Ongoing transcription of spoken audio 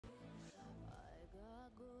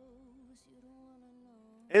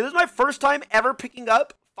And this is my first time ever picking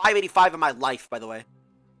up 585 in my life, by the way.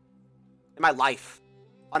 In my life.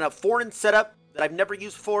 On a foreign setup that I've never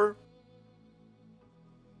used before.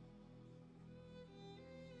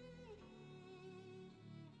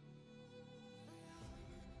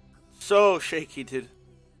 So shaky, dude.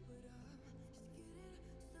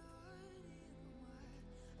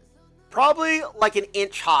 Probably like an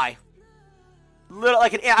inch high. Little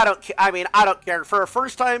like an I don't care. For a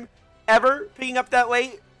first time ever picking up that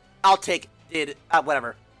weight, I'll take it.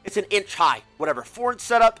 Whatever. It's an inch high. Whatever. Foreign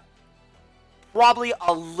setup. Probably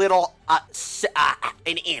a little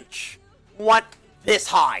an inch. Want this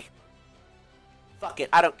high. Fuck it.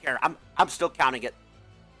 I don't care. I'm still counting it.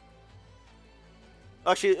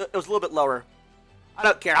 Actually, it was a little bit lower. I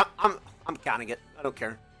don't care. I'm counting it. I don't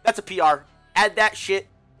care. That's a PR. Add that shit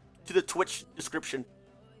to the Twitch description.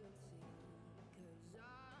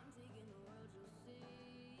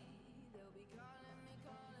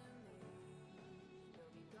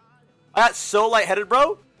 I got so lightheaded,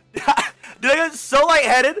 bro. Dude, I got so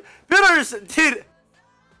lightheaded.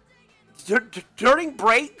 Dude, during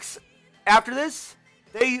breaks after this,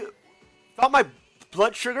 they thought my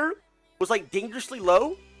blood sugar was like dangerously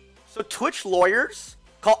low. So Twitch lawyers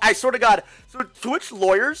I swear to God. So Twitch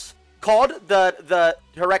lawyers called the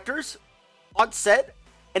directors on set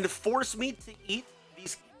and forced me to eat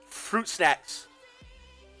these fruit snacks.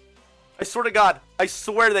 I swear to God. I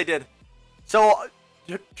swear they did. So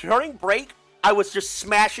during break, I was just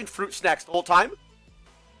smashing fruit snacks the whole time.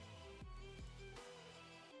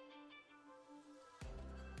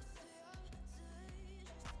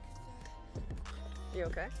 You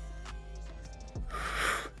okay?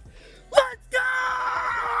 Let's go!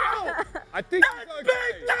 I think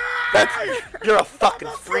You're a fucking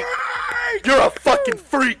freak. You're a fucking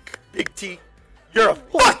freak, Big T. You're a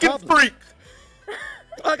fucking freak.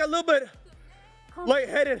 I got a little bit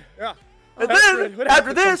lightheaded. Yeah. And then,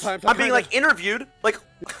 after this, I'm being, like, interviewed. Like,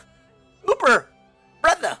 Hooper,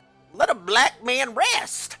 brother, let a black man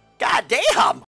rest. God damn.